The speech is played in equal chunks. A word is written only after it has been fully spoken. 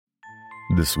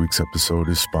This week's episode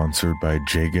is sponsored by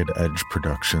Jagged Edge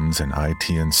Productions and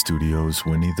ITN Studios'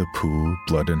 Winnie the Pooh,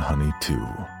 Blood and Honey 2.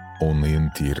 Only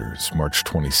in theaters, March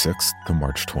 26th to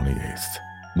March 28th.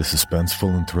 The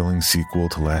suspenseful and thrilling sequel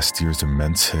to last year's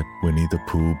immense hit, Winnie the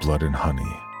Pooh, Blood and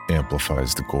Honey,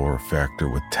 amplifies the gore factor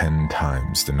with 10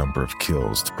 times the number of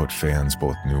kills to put fans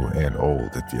both new and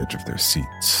old at the edge of their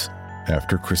seats.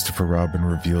 After Christopher Robin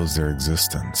reveals their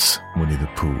existence, Winnie the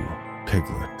Pooh,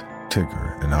 Piglet,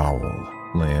 Tigger, and Owl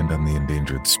land on the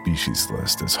endangered species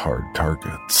list as hard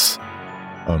targets.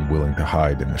 Unwilling to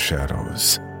hide in the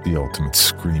shadows, the Ultimate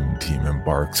Scream Team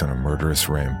embarks on a murderous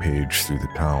rampage through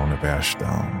the town of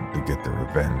Ashdown to get their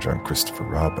revenge on Christopher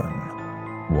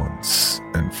Robin, once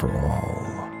and for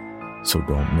all. So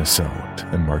don't miss out,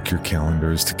 and mark your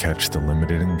calendars to catch the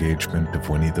limited engagement of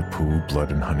Winnie the Pooh,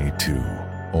 Blood and Honey 2,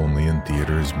 only in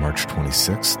theaters March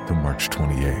 26th to March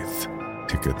 28th.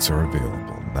 Tickets are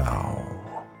available now.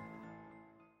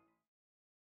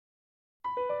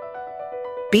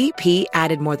 BP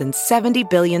added more than $70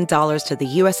 billion to the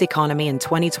U.S. economy in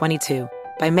 2022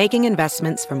 by making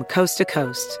investments from coast to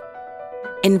coast.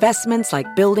 Investments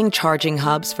like building charging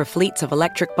hubs for fleets of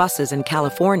electric buses in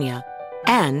California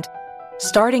and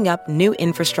starting up new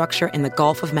infrastructure in the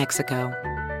Gulf of Mexico.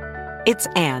 It's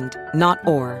and, not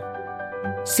or.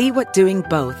 See what doing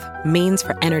both means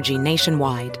for energy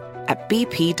nationwide at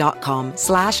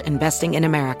bp.com/investing in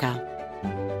America.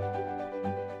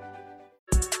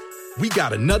 We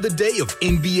got another day of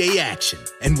NBA action.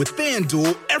 And with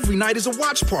FanDuel, every night is a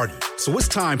watch party. So it's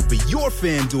time for your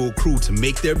FanDuel crew to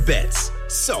make their bets.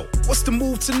 So, what's the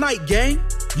move tonight, gang?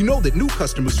 You know that new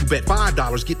customers who bet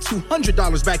 $5 get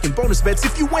 $200 back in bonus bets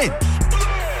if you win.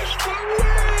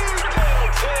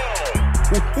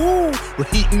 Woohoo! We're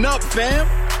heating up, fam.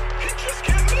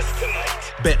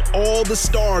 Bet all the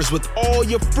stars with all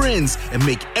your friends and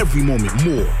make every moment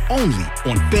more only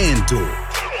on FanDuel.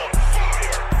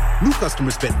 New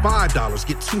customers bet $5,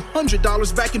 get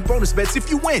 $200 back in bonus bets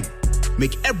if you win.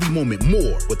 Make every moment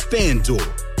more with FanDuel.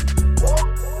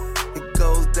 It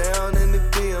goes down in the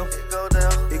DM.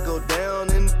 It go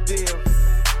down in the DM.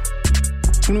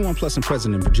 21 plus and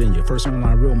present in Virginia. First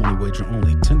online real money wager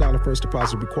only. $10 first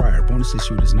deposit required. Bonus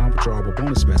issued is non-withdrawable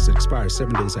bonus bets that expires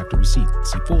 7 days after receipt.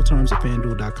 See full terms at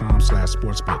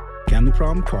FanDuel.com/sportsbook. Gambling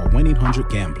problem? Call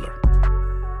 1-800-GAMBLER.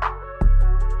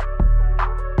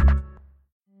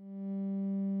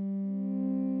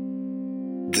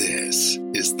 This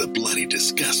is the Bloody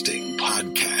Disgusting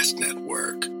Podcast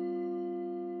Network.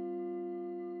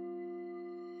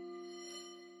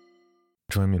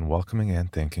 Join me in welcoming and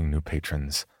thanking new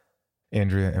patrons: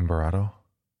 Andrea Imperato,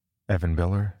 Evan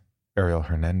Biller, Ariel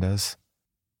Hernandez,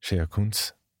 Shea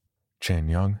Kuntz, Chan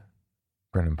Young,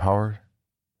 Brennan Power,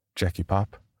 Jackie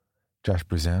Pop, Josh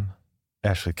Bruzan,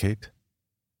 Ashley Kate,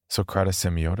 Socrates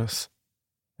Semiotis,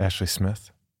 Ashley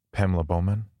Smith, Pamela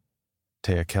Bowman,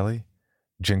 Taya Kelly,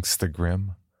 Jinx the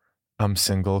Grim, I'm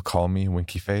Single, Call Me,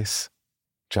 Winky Face,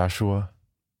 Joshua,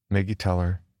 Maggie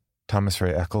Teller, Thomas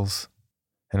Ray Eccles,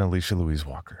 and Alicia Louise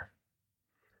Walker.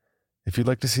 If you'd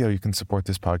like to see how you can support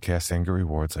this podcast and get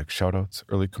rewards like shoutouts,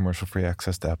 early commercial-free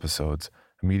access to episodes,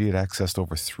 immediate access to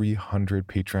over 300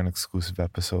 Patreon-exclusive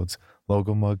episodes,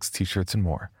 logo mugs, t-shirts, and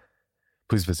more,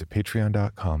 please visit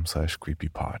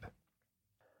patreon.com/creepypod.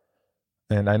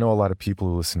 And I know a lot of people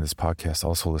who listen to this podcast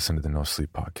also listen to the No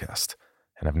Sleep podcast,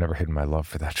 and I've never hidden my love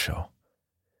for that show.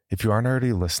 If you aren't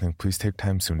already listening, please take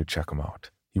time soon to check them out.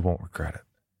 You won't regret it.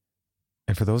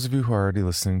 And for those of you who are already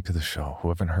listening to the show who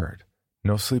haven't heard,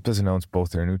 No Sleep has announced both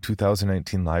their new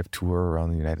 2019 live tour around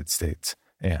the United States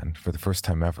and, for the first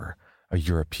time ever, a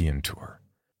European tour.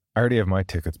 I already have my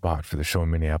tickets bought for the show in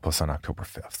Minneapolis on October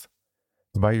 5th.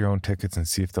 To buy your own tickets and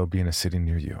see if they'll be in a city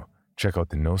near you, check out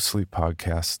the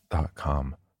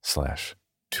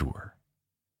nosleeppodcast.com/tour.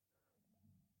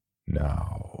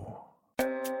 Now.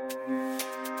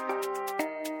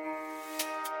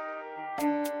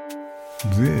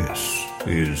 This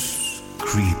is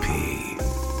Creepy,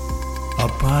 a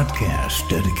podcast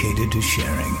dedicated to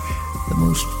sharing the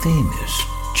most famous,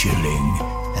 chilling,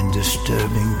 and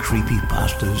disturbing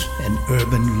creepypastas and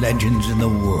urban legends in the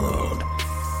world.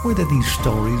 Whether these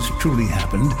stories truly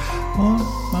happened or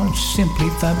are simply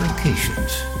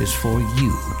fabrications is for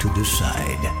you to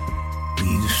decide.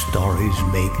 These stories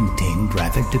may contain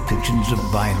graphic depictions of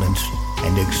violence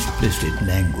and explicit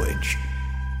language.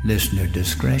 Listener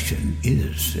discretion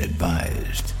is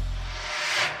advised.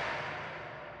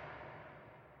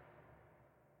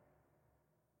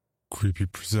 Creepy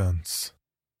presents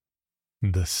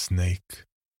The Snake,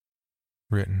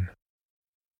 written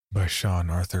by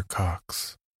Sean Arthur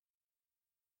Cox.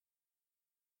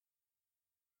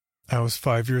 I was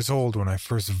 5 years old when I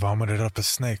first vomited up a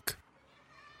snake.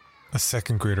 A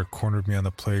second grader cornered me on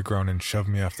the playground and shoved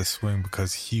me off the swing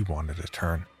because he wanted a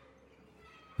turn.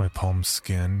 My palms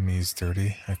skinned, knees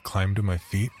dirty, I climbed to my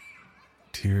feet,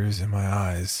 tears in my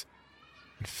eyes,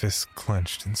 and fists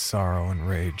clenched in sorrow and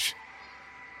rage.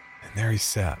 And there he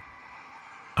sat,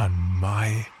 on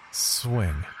my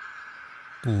swing,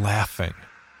 laughing.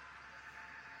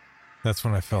 That's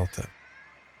when I felt it.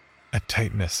 A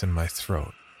tightness in my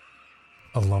throat.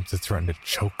 A lump that threatened to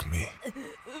choke me.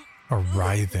 A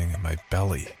writhing in my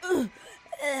belly.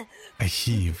 I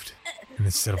heaved, and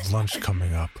instead of lunch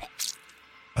coming up,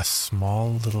 a small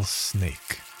little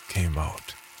snake came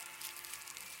out.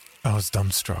 I was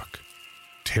dumbstruck,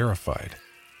 terrified.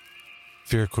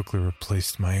 Fear quickly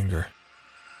replaced my anger.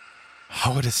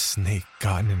 How had a snake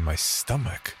gotten in my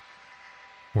stomach?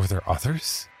 Were there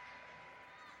others?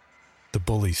 The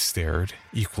bully stared,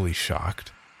 equally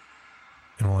shocked.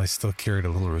 And while I still carried a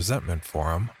little resentment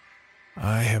for him,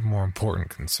 I had more important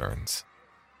concerns.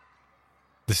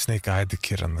 The snake eyed the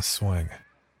kid on the swing,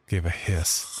 gave a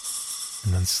hiss,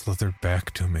 and then slithered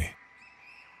back to me.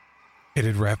 It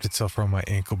had wrapped itself around my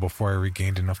ankle before I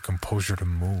regained enough composure to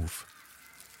move.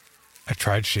 I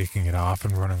tried shaking it off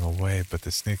and running away, but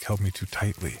the snake held me too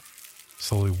tightly,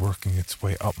 slowly working its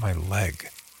way up my leg.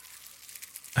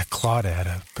 I clawed at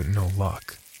it, but no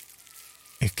luck.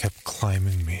 It kept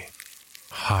climbing me,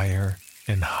 higher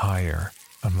and higher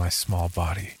on my small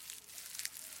body.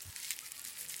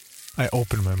 I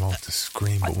opened my mouth to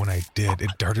scream, but when I did,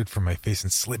 it darted from my face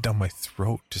and slid down my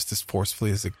throat just as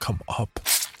forcefully as it come up.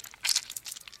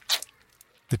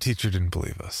 The teacher didn't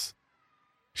believe us.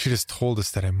 She just told us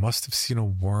that I must have seen a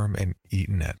worm and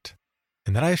eaten it,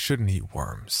 and that I shouldn't eat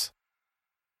worms.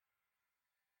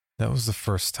 That was the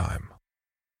first time,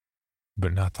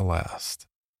 but not the last.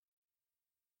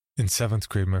 In 7th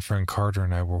grade, my friend Carter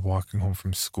and I were walking home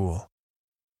from school.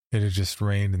 It had just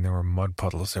rained and there were mud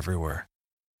puddles everywhere.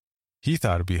 He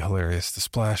thought it'd be hilarious to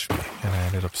splash me, and I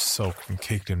ended up soaked and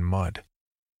caked in mud.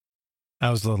 I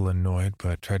was a little annoyed,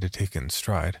 but tried to take it in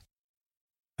stride.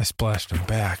 I splashed him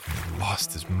back, and he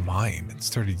lost his mind and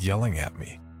started yelling at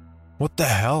me. "What the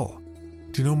hell?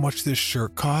 Do you know how much this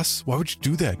shirt costs? Why would you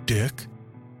do that, dick?"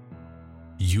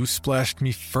 "You splashed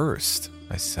me first,"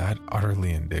 I said,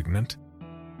 utterly indignant.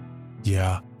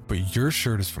 "Yeah, but your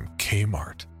shirt is from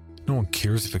Kmart. No one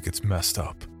cares if it gets messed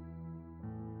up."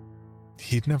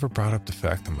 He'd never brought up the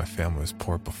fact that my family was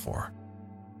poor before.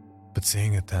 But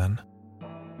saying it then,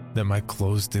 that my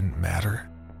clothes didn't matter,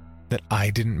 that I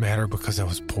didn't matter because I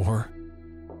was poor,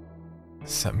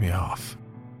 set me off.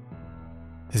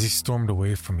 As he stormed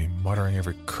away from me, muttering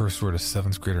every curse word a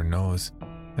 7th grader knows,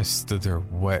 I stood there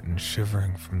wet and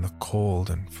shivering from the cold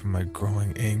and from my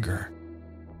growing anger.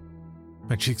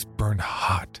 My cheeks burned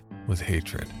hot with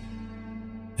hatred,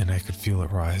 and I could feel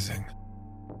it rising,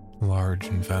 large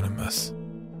and venomous.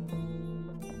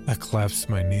 I collapsed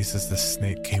to my knees as the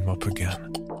snake came up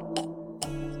again.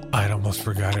 I'd almost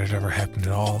forgot it had ever happened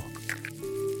at all.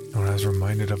 And when I was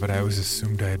reminded of it, I always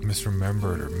assumed I had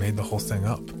misremembered or made the whole thing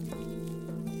up.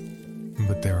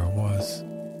 But there it was,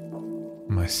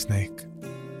 my snake.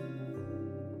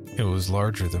 It was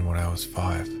larger than when I was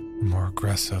 5, and more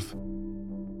aggressive.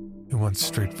 It went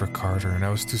straight for Carter, and I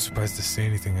was too surprised to say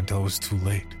anything until it was too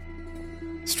late.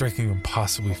 Striking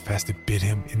impossibly fast, it bit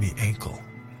him in the ankle.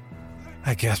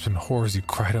 I gasped in horror as he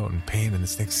cried out in pain, and the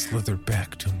snake slithered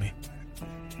back to me.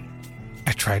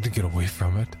 I tried to get away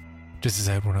from it, just as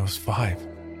I had when I was 5.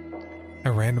 I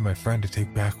ran to my friend to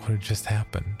take back what had just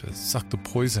happened, to suck the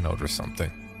poison out or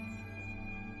something.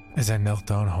 As I knelt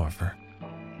down, however,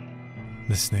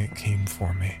 the snake came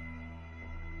for me.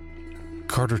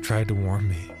 Carter tried to warn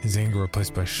me, his anger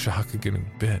replaced by shock of getting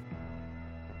bit.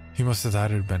 He must have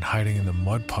thought it had been hiding in the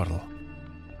mud puddle.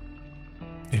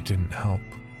 It didn't help.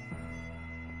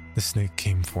 The snake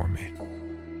came for me,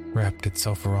 wrapped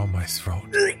itself around my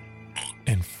throat,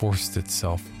 and forced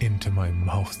itself into my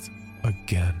mouth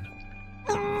again.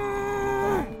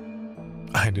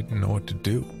 I didn't know what to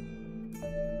do,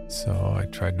 so I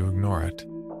tried to ignore it,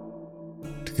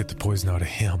 to get the poison out of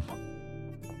him.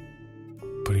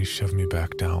 But he shoved me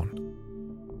back down.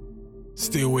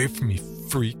 "Stay away from me,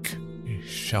 freak," he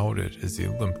shouted as he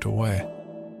limped away.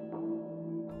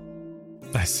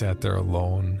 I sat there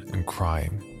alone and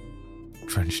crying,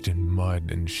 drenched in mud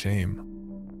and shame.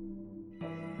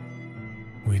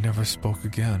 We never spoke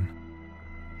again.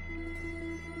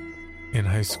 In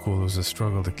high school, it was a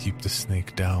struggle to keep the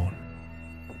snake down.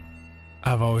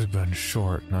 I've always been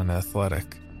short and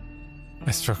unathletic.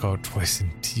 I struck out twice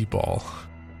in t-ball.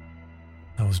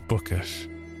 I was bookish.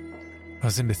 I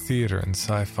was into theater and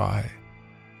sci-fi.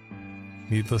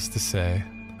 Needless to say,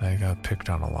 I got picked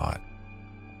on a lot.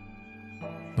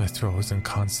 My throat was in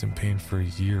constant pain for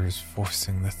years,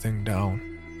 forcing the thing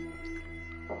down.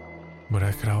 But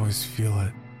I could always feel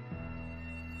it,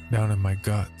 down in my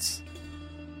guts,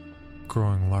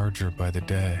 growing larger by the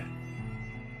day.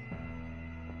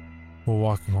 While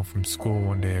walking home from school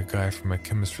one day, a guy from my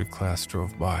chemistry class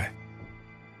drove by.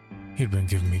 He'd been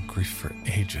giving me grief for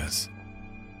ages.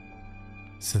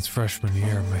 Since freshman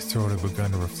year, my throat had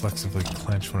begun to reflexively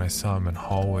clench when I saw him in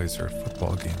hallways or at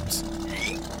football games.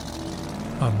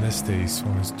 On this day, he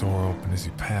swung his door open as he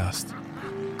passed,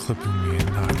 clipping me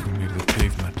and knocking me to the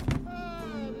pavement.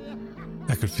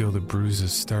 I could feel the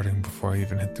bruises starting before I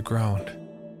even hit the ground.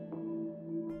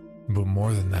 But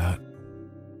more than that,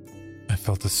 I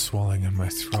felt a swelling in my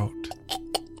throat.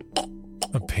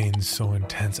 A pain so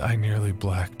intense I nearly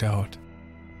blacked out.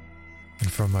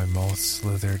 And from my mouth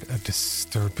slithered a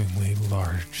disturbingly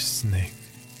large snake.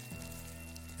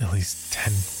 At least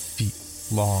 10 feet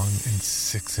long and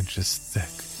 6 inches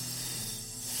thick.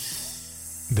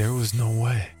 There was no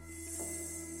way.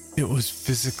 It was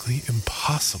physically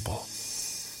impossible.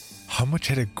 How much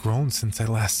had it grown since I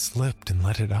last slipped and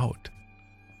let it out?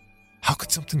 How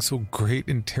could something so great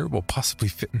and terrible possibly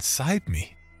fit inside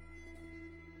me?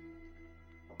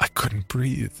 I couldn't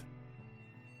breathe,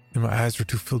 and my eyes were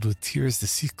too filled with tears to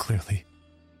see clearly.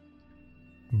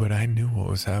 But I knew what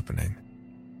was happening.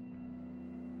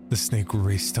 The snake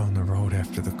raced down the road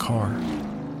after the car.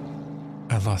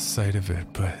 I lost sight of it,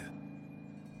 but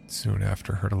soon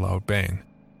after heard a loud bang,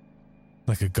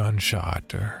 like a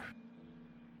gunshot or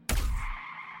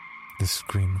the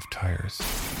scream of tires,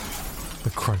 the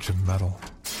crunch of metal,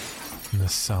 and the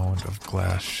sound of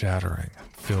glass shattering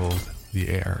filled the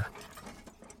air.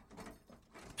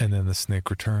 And then the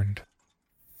snake returned.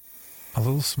 A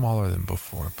little smaller than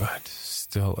before, but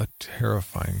still a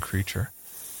terrifying creature.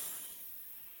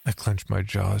 I clenched my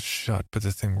jaws shut, but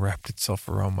the thing wrapped itself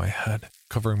around my head,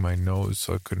 covering my nose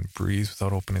so I couldn't breathe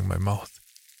without opening my mouth.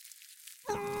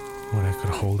 When I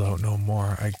could hold out no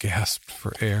more, I gasped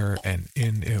for air, and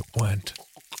in it went.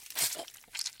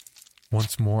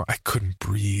 Once more, I couldn't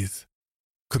breathe,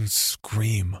 couldn't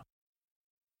scream.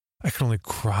 I could only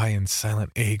cry in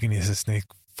silent agony as the snake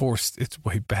forced its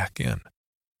way back in.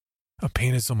 A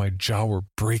pain as though my jaw were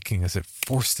breaking as it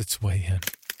forced its way in,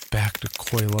 back to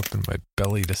coil up in my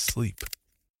belly to sleep,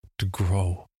 to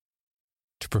grow,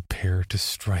 to prepare to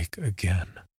strike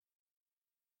again.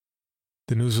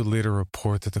 The news would later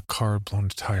report that the car had blown a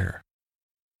tire,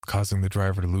 causing the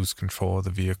driver to lose control of the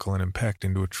vehicle and impact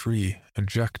into a tree,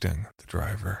 ejecting the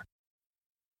driver.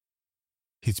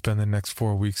 He'd spend the next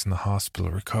 4 weeks in the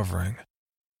hospital recovering.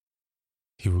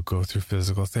 He would go through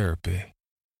physical therapy.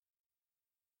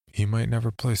 He might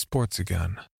never play sports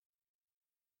again.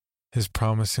 His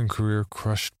promising career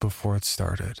crushed before it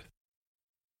started.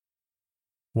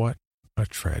 What a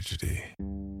tragedy.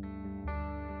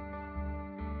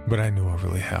 But I knew what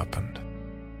really happened.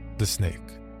 The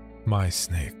snake, my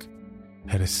snake,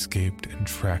 had escaped and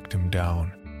tracked him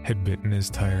down, had bitten his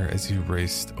tire as he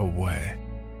raced away.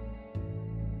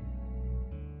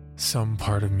 Some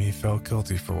part of me felt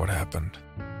guilty for what happened.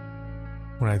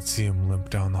 When I'd see him limp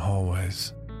down the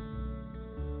hallways.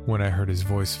 When I heard his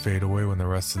voice fade away when the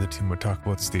rest of the team would talk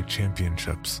about state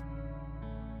championships.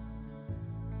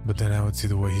 But then I would see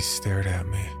the way he stared at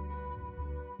me,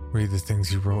 read the things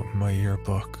he wrote in my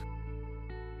yearbook,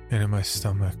 and in my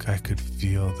stomach I could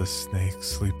feel the snake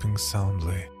sleeping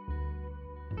soundly,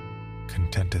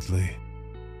 contentedly.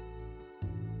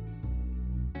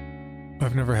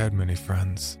 I've never had many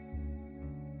friends.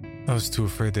 I was too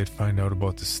afraid they'd find out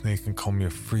about the snake and call me a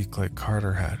freak like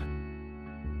Carter had.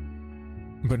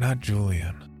 But not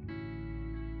Julian.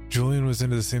 Julian was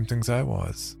into the same things I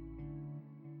was.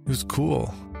 He was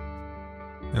cool.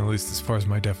 At least as far as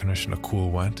my definition of cool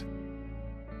went.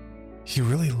 He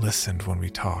really listened when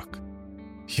we talked.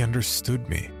 He understood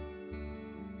me.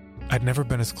 I'd never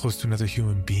been as close to another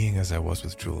human being as I was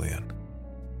with Julian.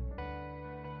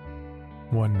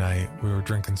 One night, we were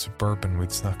drinking some bourbon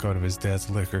we'd snuck out of his dad's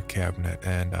liquor cabinet,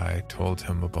 and I told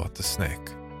him about the snake.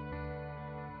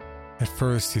 At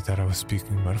first, he thought I was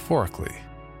speaking metaphorically.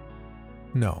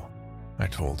 No, I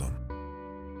told him.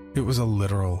 It was a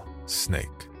literal snake.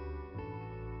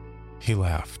 He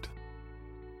laughed,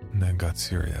 and then got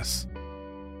serious.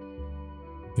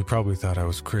 He probably thought I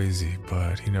was crazy,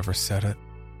 but he never said it,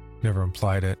 never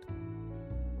implied it.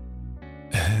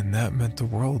 And that meant the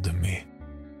world to me.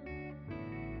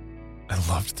 I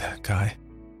loved that guy.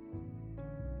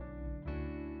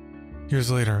 Years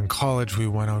later in college, we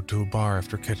went out to a bar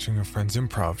after catching a friend's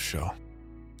improv show,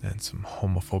 and some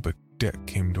homophobic dick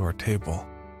came to our table.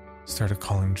 started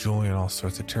calling Julian all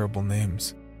sorts of terrible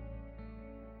names.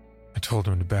 I told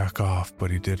him to back off,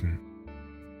 but he didn't.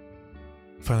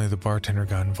 Finally, the bartender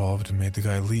got involved and made the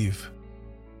guy leave.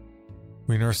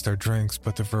 We nursed our drinks,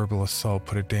 but the verbal assault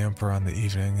put a damper on the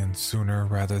evening, and sooner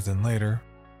rather than later,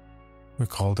 we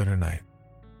called it a night.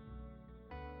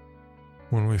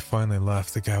 When we finally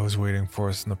left, the guy was waiting for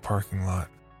us in the parking lot.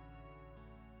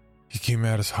 He came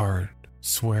at us hard,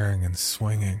 swearing and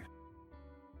swinging.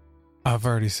 I've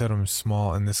already said I'm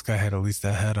small, and this guy had at least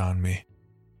a head on me.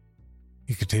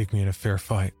 He could take me in a fair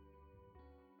fight,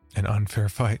 an unfair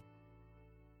fight,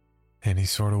 any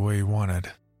sort of way he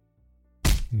wanted.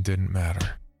 It didn't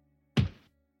matter.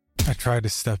 I tried to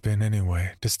step in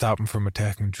anyway, to stop him from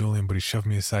attacking Julian, but he shoved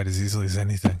me aside as easily as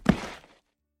anything.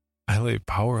 I lay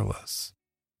powerless,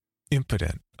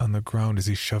 impotent, on the ground as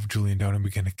he shoved Julian down and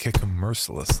began to kick him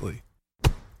mercilessly.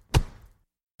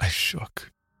 I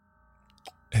shook.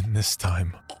 And this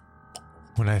time,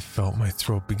 when I felt my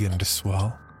throat begin to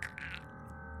swell,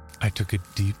 I took a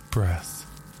deep breath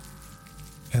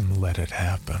and let it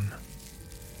happen.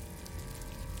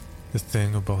 The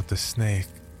thing about the snake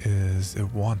is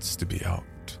it wants to be out.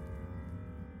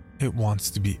 It wants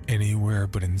to be anywhere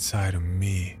but inside of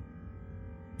me,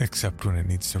 except when it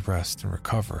needs to rest and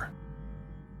recover.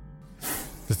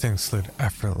 The thing slid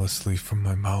effortlessly from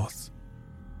my mouth,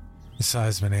 the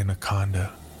size of an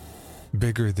anaconda,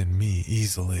 bigger than me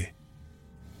easily,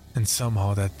 and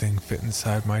somehow that thing fit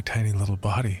inside my tiny little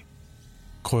body,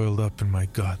 coiled up in my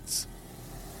guts.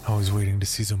 I was waiting to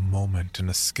seize a moment and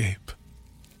escape.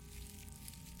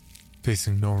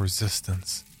 Facing no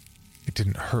resistance, it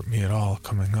didn't hurt me at all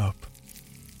coming up.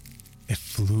 It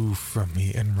flew from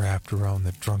me and wrapped around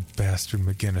the drunk bastard and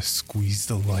began to squeeze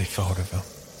the life out of him.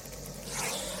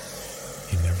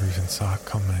 He never even saw it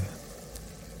coming.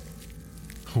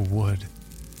 Who would?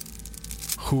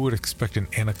 Who would expect an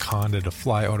anaconda to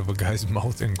fly out of a guy's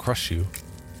mouth and crush you?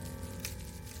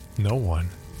 No one.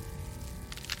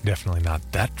 Definitely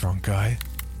not that drunk guy.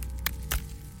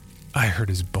 I heard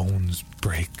his bones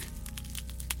break,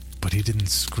 but he didn't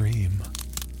scream.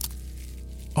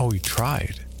 Oh, he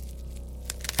tried.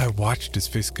 I watched his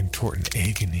face contort in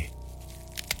agony,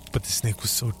 but the snake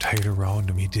was so tight around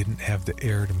him he didn't have the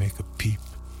air to make a peep.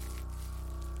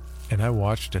 And I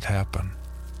watched it happen.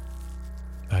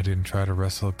 I didn't try to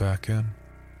wrestle it back in.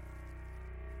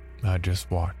 I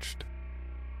just watched.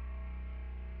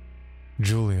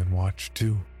 Julian watched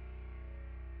too.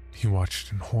 He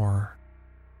watched in horror,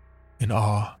 in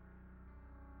awe.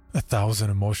 1,000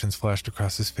 emotions flashed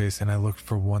across his face, and I looked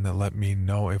for one that let me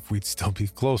know if we'd still be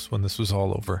close when this was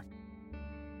all over.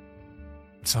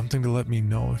 Something to let me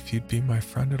know if he'd be my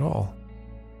friend at all.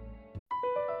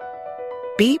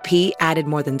 BP added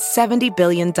more than $70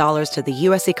 billion to the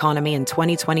U.S. economy in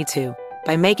 2022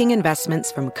 by making investments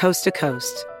from coast to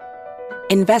coast.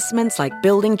 Investments like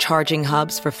building charging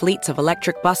hubs for fleets of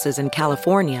electric buses in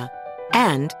California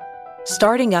and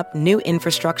starting up new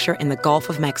infrastructure in the Gulf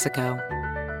of Mexico.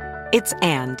 It's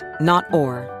and, not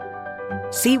or.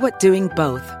 See what doing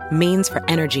both means for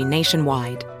energy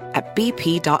nationwide at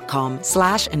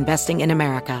bp.com/investing in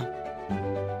America.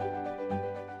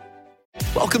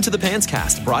 Welcome to the Pants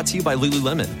Cast, brought to you by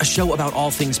Lululemon, a show about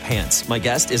all things pants. My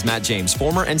guest is Matt James,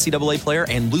 former NCAA player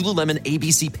and Lululemon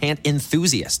ABC pant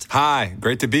enthusiast. Hi,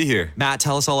 great to be here. Matt,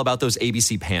 tell us all about those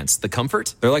ABC pants. The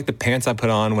comfort? They're like the pants I put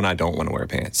on when I don't want to wear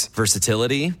pants.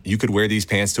 Versatility? You could wear these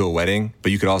pants to a wedding,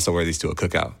 but you could also wear these to a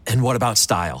cookout. And what about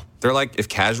style? They're like if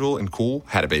casual and cool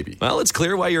had a baby. Well, it's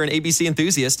clear why you're an ABC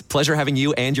enthusiast. Pleasure having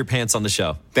you and your pants on the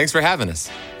show. Thanks for having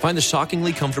us. Find the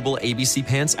shockingly comfortable ABC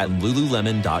pants at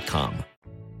Lululemon.com.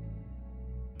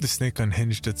 The snake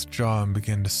unhinged its jaw and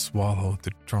began to swallow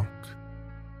the drunk.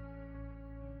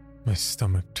 My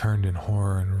stomach turned in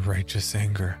horror and righteous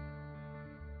anger.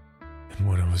 And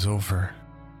when it was over,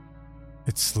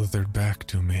 it slithered back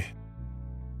to me,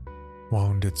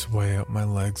 wound its way up my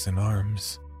legs and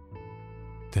arms,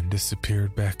 then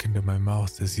disappeared back into my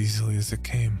mouth as easily as it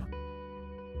came.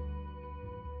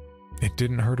 It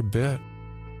didn't hurt a bit.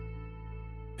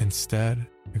 Instead,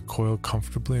 it coiled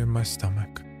comfortably in my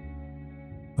stomach,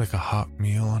 like a hot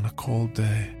meal on a cold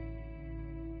day.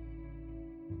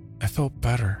 I felt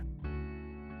better,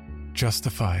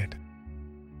 justified,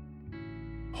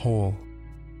 whole.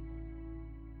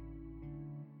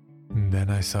 And then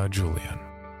I saw Julian,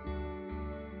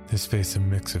 his face a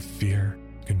mix of fear,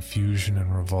 confusion,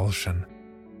 and revulsion.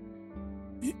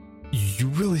 You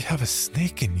really have a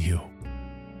snake in you,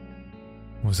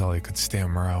 was all he could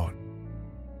stammer out.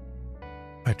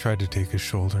 I tried to take his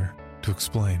shoulder to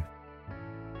explain,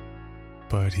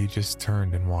 but he just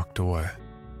turned and walked away.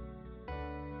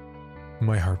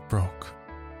 My heart broke.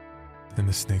 and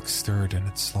the snake stirred in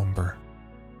its slumber.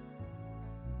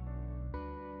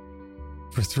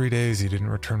 For 3 days, he didn't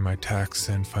return my texts,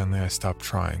 and finally I stopped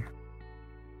trying.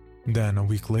 Then, a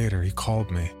week later, he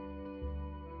called me.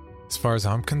 "As far as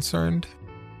I'm concerned,"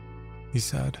 he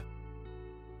said,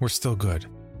 "we're still good.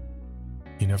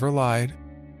 You never lied.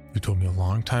 You told me a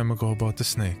long time ago about the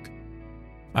snake.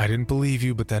 I didn't believe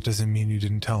you, but that doesn't mean you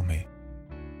didn't tell me.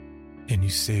 And you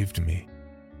saved me.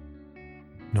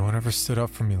 No one ever stood up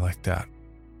for me like that,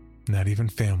 not even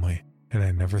family, and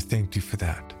I never thanked you for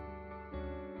that.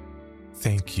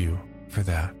 Thank you for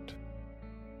that."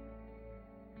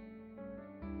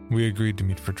 We agreed to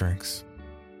meet for drinks,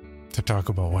 to talk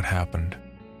about what happened.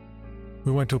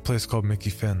 We went to a place called Mickey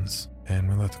Finn's, and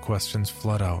we let the questions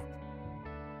flood out.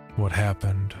 What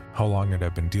happened? How long had I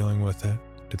been dealing with it?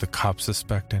 Did the cops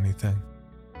suspect anything?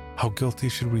 How guilty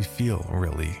should we feel,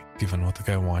 really, given what the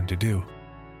guy wanted to do?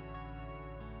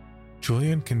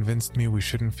 Julian convinced me we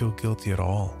shouldn't feel guilty at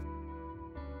all.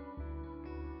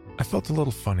 I felt a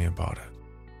little funny about it.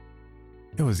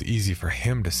 It was easy for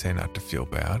him to say not to feel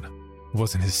bad. It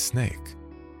wasn't his snake.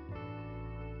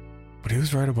 But he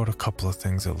was right about a couple of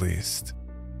things at least.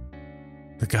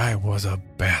 The guy was a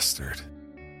bastard.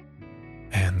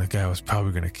 And the guy was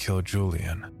probably going to kill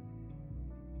Julian.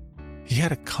 He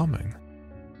had it coming.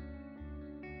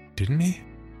 Didn't he?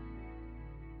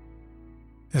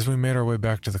 As we made our way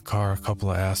back to the car, a couple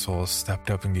of assholes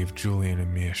stepped up and gave Julian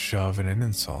and me a shove and an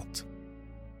insult.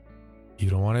 "You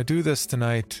don't want to do this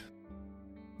tonight,"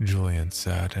 Julian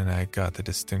said, and I got the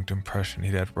distinct impression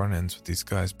he'd had run-ins with these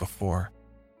guys before.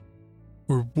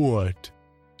 "Or what?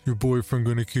 Your boyfriend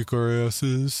gonna kick our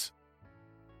asses?"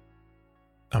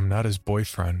 "I'm not his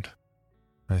boyfriend,"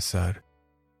 I said.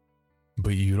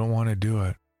 "But you don't want to do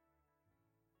it."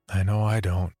 "I know I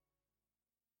don't."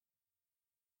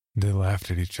 They laughed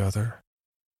at each other.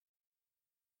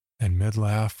 And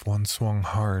mid-laugh, one swung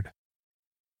hard,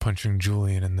 punching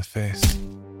Julian in the face,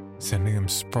 sending him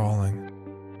sprawling.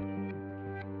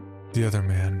 The other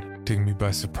man, taking me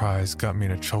by surprise, got me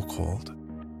in a chokehold.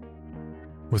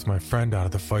 With my friend out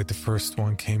of the fight, the first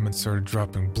one came and started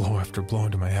dropping blow after blow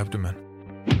into my abdomen.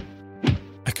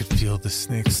 I could feel the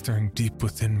snake stirring deep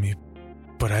within me,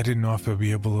 but I didn't know if I'd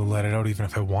be able to let it out even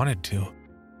if I wanted to.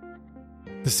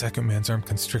 The second man's arm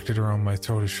constricted around my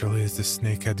throat as surely as the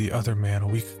snake had the other man a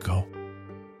week ago.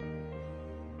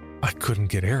 I couldn't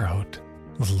get air out,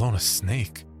 let alone a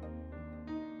snake.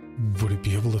 Would it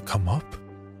be able to come up?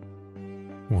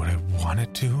 Would I want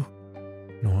it to,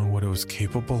 knowing what it was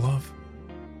capable of?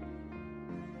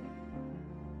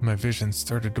 My vision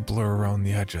started to blur around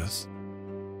the edges.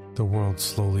 The world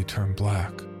slowly turned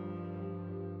black.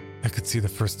 I could see the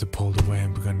first had pulled away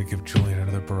and begun to give Julian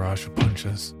another barrage of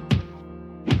punches.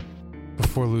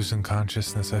 Before losing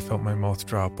consciousness, I felt my mouth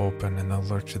drop open and the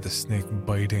lurch of the snake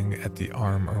biting at the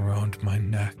arm around my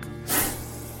neck.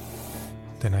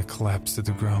 Then I collapsed to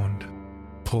the ground,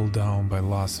 pulled down by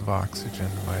loss of oxygen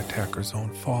and my attacker's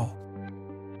own fall.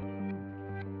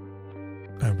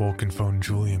 I woke and found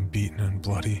Julian beaten and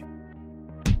bloody,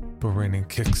 but raining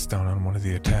kicks down on one of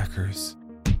the attackers.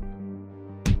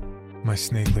 My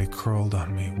snake lay curled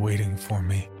on me, waiting for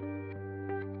me.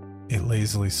 It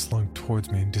lazily slunk towards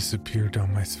me and disappeared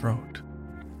down my throat.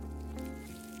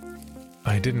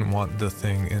 I didn't want the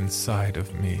thing inside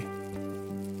of me,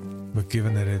 but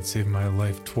given that it had saved my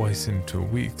life twice in 2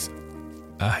 weeks,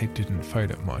 I didn't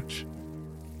fight it much.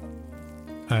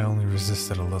 I only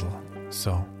resisted a little,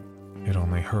 so it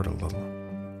only hurt a little.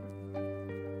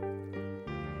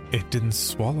 "It didn't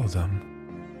swallow them,"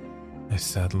 I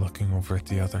said, looking over at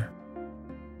the other.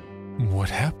 "What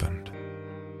happened?"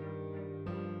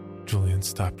 Julian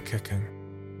stopped kicking.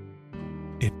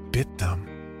 "It bit them."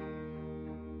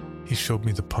 He showed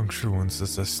me the puncture wounds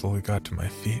as I slowly got to my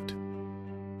feet.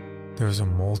 There was a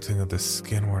molting of the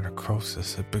skin where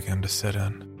necrosis had begun to set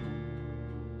in.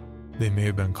 They may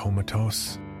have been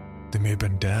comatose. They may have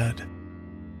been dead.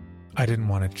 I didn't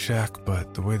want to check,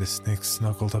 but the way the snake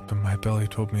snuggled up in my belly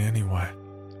told me anyway.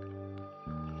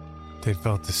 They'd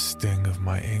felt the sting of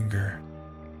my anger.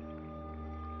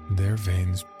 Their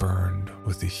veins burned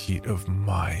with the heat of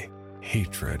my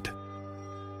hatred.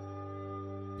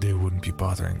 They wouldn't be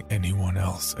bothering anyone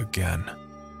else again.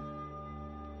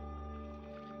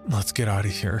 "Let's get out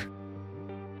of here,"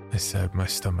 I said, my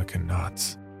stomach in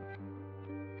knots.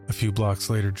 A few blocks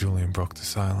later, Julian broke the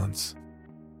silence.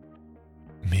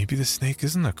 "Maybe the snake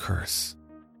isn't a curse."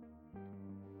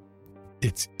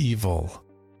 "It's evil,"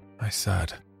 I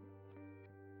said.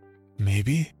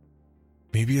 Maybe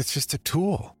it's just a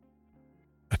tool.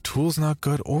 A tool's not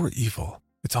good or evil.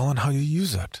 It's all in how you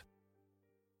use it."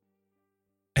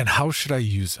 "And how should I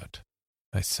use it?"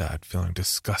 I said, feeling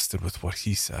disgusted with what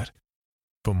he said,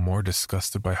 but more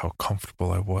disgusted by how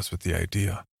comfortable I was with the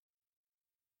idea.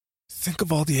 Think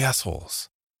of all the assholes.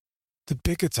 The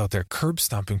bigots out there curb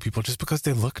stomping people just because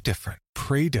they look different,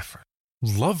 pray different,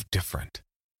 love different.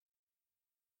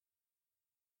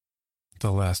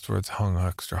 The last words hung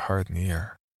extra hard in the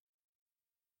air.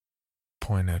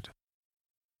 Pointed.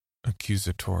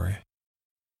 Accusatory.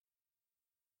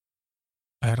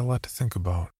 I had a lot to think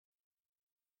about.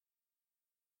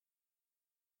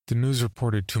 The news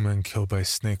reported 2 men killed by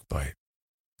snake bite,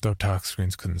 though tox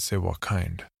screens couldn't say what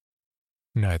kind.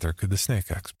 Neither could the snake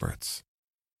experts.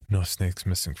 No snakes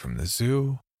missing from the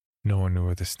zoo. No one knew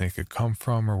where the snake had come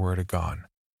from or where it had gone.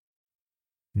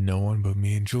 No one but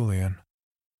me and Julian.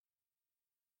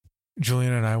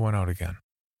 Julian and I went out again,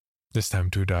 this time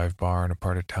to a dive bar in a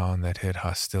part of town that hid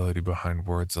hostility behind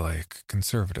words like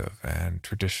conservative and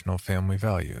traditional family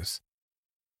values.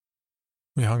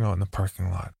 We hung out in the parking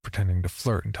lot, pretending to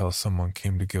flirt until someone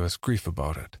came to give us grief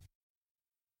about it.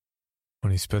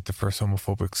 When he spit the first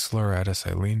homophobic slur at us,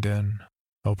 I leaned in,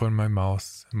 opened my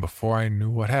mouth, and before I knew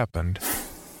what happened,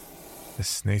 the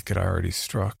snake had already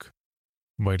struck,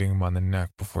 biting him on the neck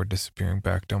before disappearing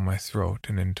back down my throat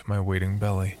and into my waiting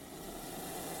belly.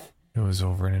 It was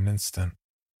over in an instant.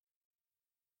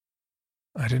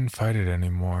 I didn't fight it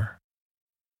anymore.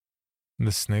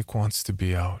 The snake wants to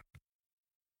be out.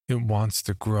 It wants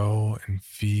to grow and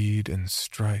feed and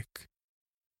strike.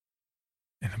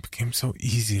 And it became so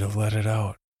easy to let it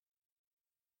out.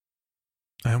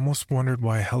 I almost wondered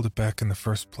why I held it back in the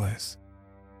first place.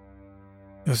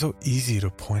 It was so easy to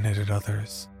point it at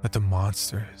others, at the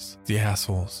monsters, the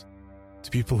assholes, the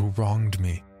people who wronged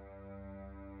me.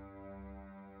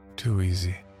 Too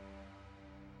easy.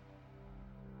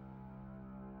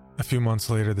 A few months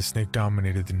later, the snake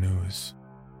dominated the news.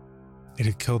 It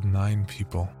had killed 9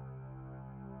 people.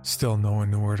 Still, no one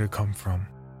knew where it had come from.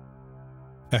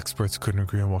 Experts couldn't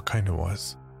agree on what kind it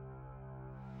was.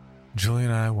 Julian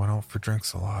and I went out for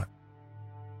drinks a lot.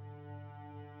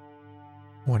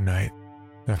 One night,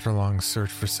 after a long search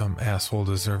for some asshole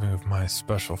deserving of my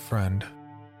special friend,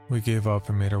 we gave up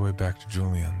and made our way back to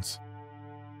Julian's.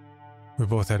 We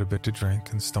both had a bit to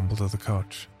drink and stumbled to the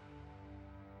couch.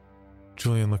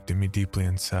 Julian looked at me deeply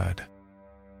and said,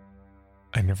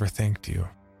 "I never thanked you."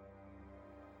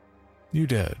 "You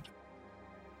did.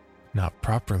 Not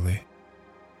properly.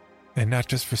 And not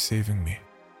just for saving me.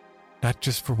 Not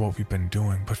just for what we've been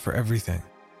doing, but for everything.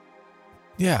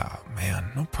 Yeah,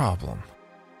 man, no problem.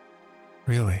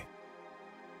 Really,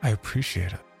 I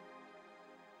appreciate it.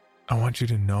 I want you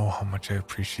to know how much I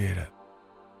appreciate it."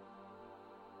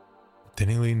 Then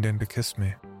he leaned in to kiss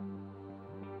me.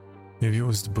 Maybe it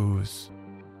was the booze.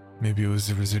 Maybe it was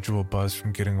the residual buzz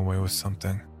from getting away with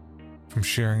something, from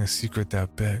sharing a secret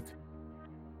that big.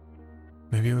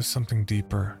 Maybe it was something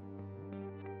deeper.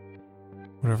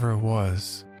 Whatever it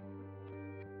was,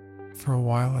 for a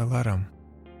while I let him.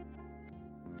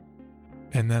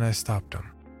 And then I stopped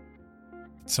him.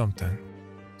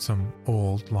 Some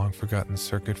old, long-forgotten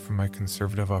circuit from my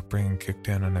conservative upbringing kicked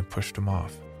in and I pushed him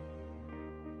off.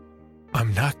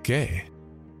 "I'm not gay,"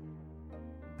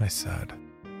 I said.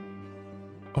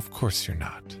 "Of course you're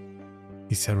not,"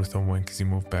 he said with a wink as he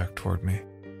moved back toward me.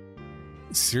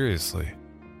 "Seriously,"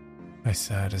 I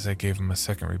said as I gave him a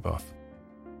second rebuff.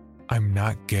 "I'm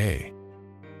not gay."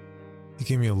 He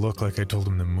gave me a look like I told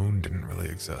him the moon didn't really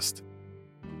exist.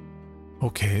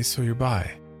 "Okay, so you're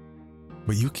bi.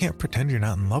 But you can't pretend you're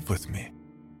not in love with me."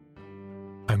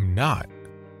 "I'm not,"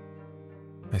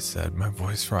 I said, my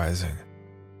voice rising.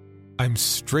 "I'm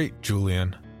straight,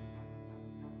 Julian."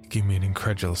 He gave me an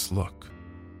incredulous look,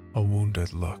 a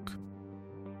wounded look.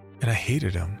 And I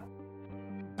hated him.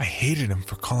 I hated him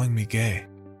for calling me gay.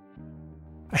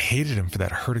 I hated him for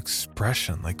that hurt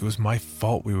expression, like it was my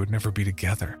fault we would never be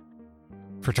together.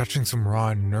 For touching some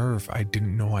raw nerve I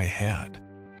didn't know I had.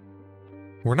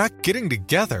 "We're not getting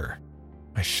together,"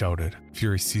 I shouted,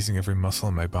 fury seizing every muscle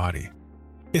in my body.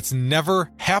 "It's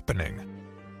never happening."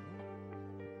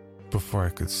 Before I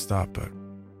could stop it,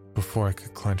 before I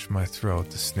could clench my throat,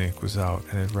 the snake was out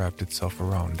and it wrapped itself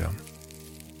around him.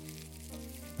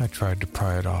 I tried to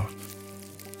pry it off,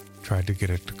 tried to get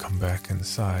it to come back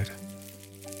inside,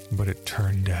 but it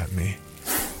turned at me,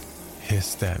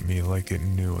 hissed at me like it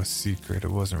knew a secret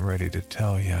it wasn't ready to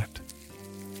tell yet,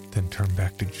 then turned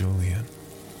back to Julian,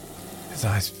 his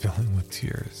eyes filling with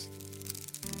tears,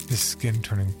 his skin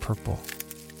turning purple.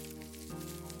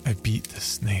 I beat the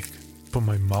snake, put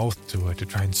my mouth to it to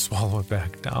try and swallow it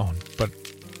back down, but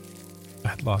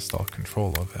I'd lost all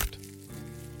control of it.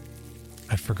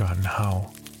 I'd forgotten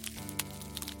how.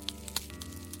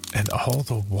 And all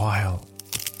the while,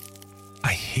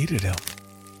 I hated him.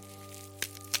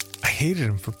 I hated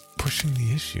him for pushing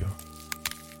the issue.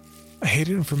 I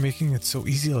hated him for making it so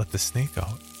easy to let the snake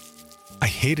out. I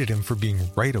hated him for being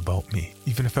right about me,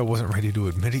 even if I wasn't ready to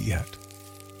admit it yet.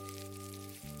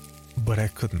 But I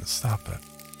couldn't stop it.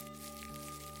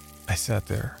 I sat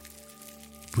there,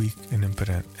 weak and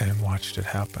impotent, and watched it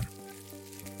happen.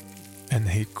 And the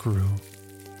hate grew,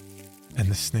 and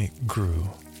the snake grew,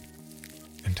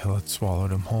 until it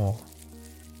swallowed him whole.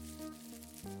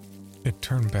 It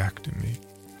turned back to me,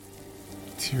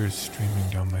 tears streaming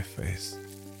down my face,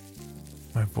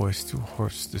 my voice too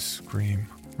hoarse to scream,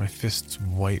 my fists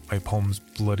white, my palms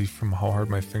bloody from how hard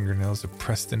my fingernails had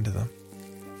pressed into them.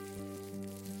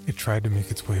 It tried to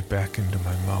make its way back into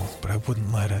my mouth, but I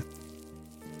wouldn't let it.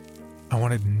 I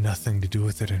wanted nothing to do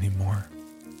with it anymore.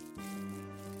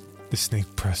 The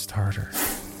snake pressed harder,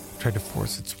 tried to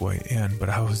force its way in, but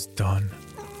I was done.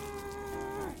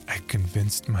 I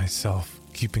convinced myself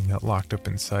keeping it locked up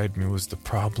inside me was the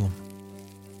problem,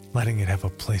 letting it have a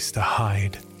place to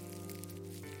hide.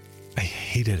 I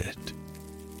hated it.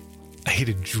 I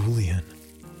hated Julian.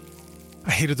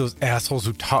 I hated those assholes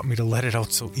who taught me to let it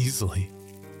out so easily.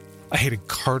 I hated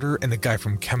Carter and the guy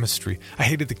from chemistry. I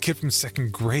hated the kid from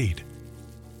 2nd grade.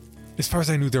 As far as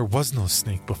I knew, there was no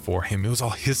snake before him. It was all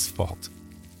his fault.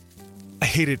 I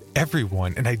hated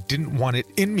everyone, and I didn't want it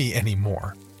in me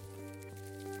anymore.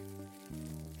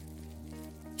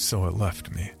 So it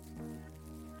left me.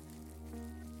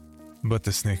 But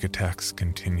the snake attacks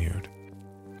continued.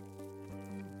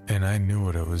 And I knew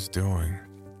what I was doing.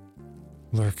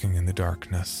 Lurking in the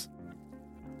darkness.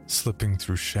 Slipping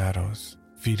through shadows.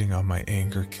 Feeding on my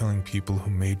anger, killing people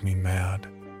who made me mad.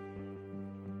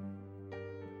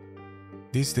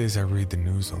 These days I read the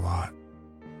news a lot.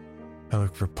 I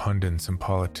look for pundits and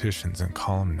politicians and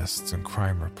columnists and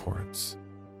crime reports.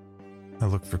 I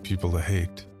look for people to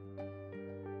hate.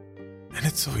 And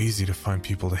it's so easy to find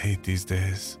people to hate these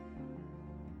days.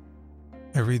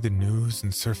 I read the news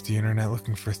and surf the internet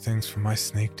looking for things for my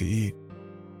snake to eat.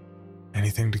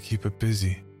 Anything to keep it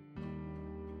busy.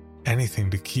 Anything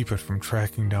to keep it from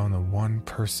tracking down the one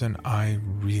person I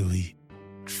really,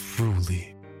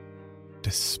 truly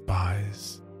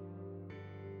despise.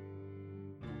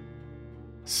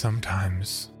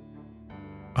 Sometimes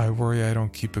I worry I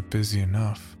don't keep it busy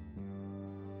enough.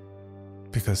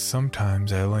 Because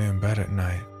sometimes I lay in bed at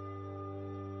night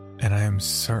and I am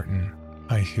certain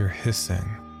I hear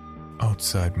hissing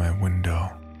outside my window.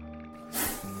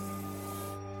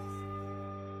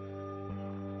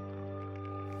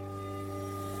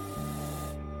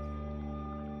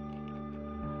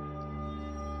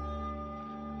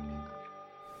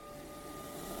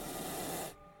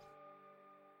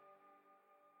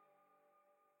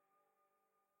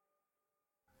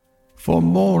 For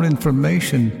more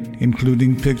information,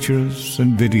 including pictures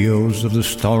and videos of the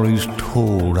stories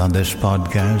told on this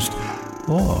podcast,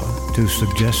 or to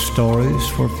suggest stories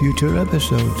for future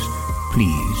episodes,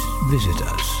 please visit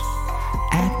us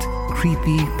at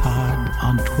CreepyPod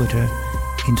on Twitter,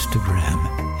 Instagram,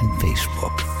 and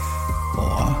Facebook,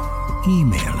 or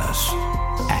email us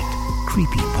at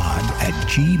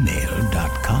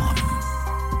creepypod@gmail.com.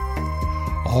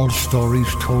 All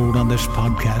stories told on this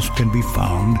podcast can be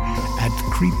found at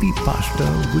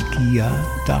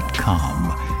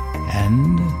creepypastawikia.com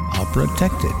and are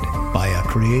protected by a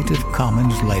Creative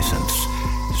Commons license.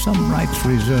 Some rights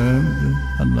reserved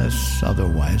unless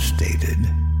otherwise stated.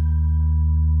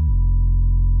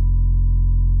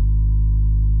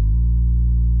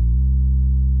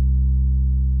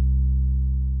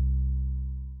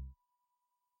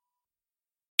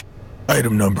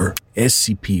 Item number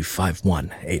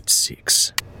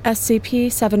SCP-5186.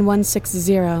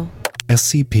 SCP-7160.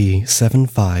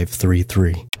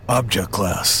 SCP-7533. Object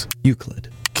Class Euclid.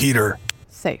 Keter.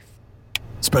 Safe.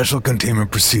 Special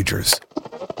Containment Procedures.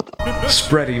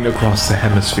 Spreading across the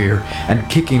hemisphere and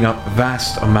kicking up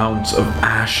vast amounts of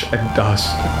ash and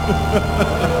dust.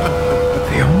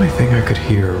 The only thing I could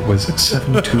hear was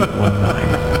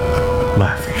 7219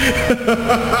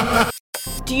 laughing.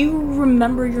 Do you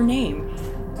remember your name?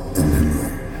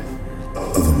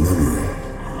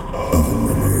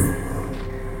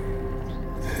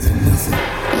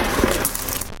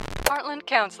 Heartland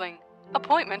Counseling.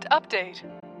 Appointment update.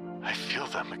 I feel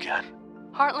them again.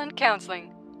 Heartland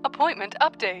Counseling. Appointment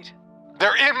update.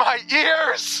 They're in my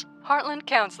ears! Heartland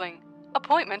Counseling.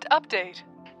 Appointment update.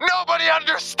 Nobody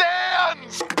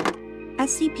understands!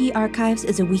 SCP Archives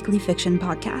is a weekly fiction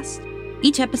podcast.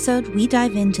 Each episode, we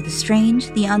dive into the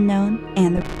strange, the unknown,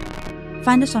 and the...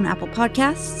 Find us on Apple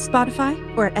Podcasts, Spotify,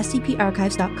 or at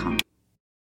scparchives.com.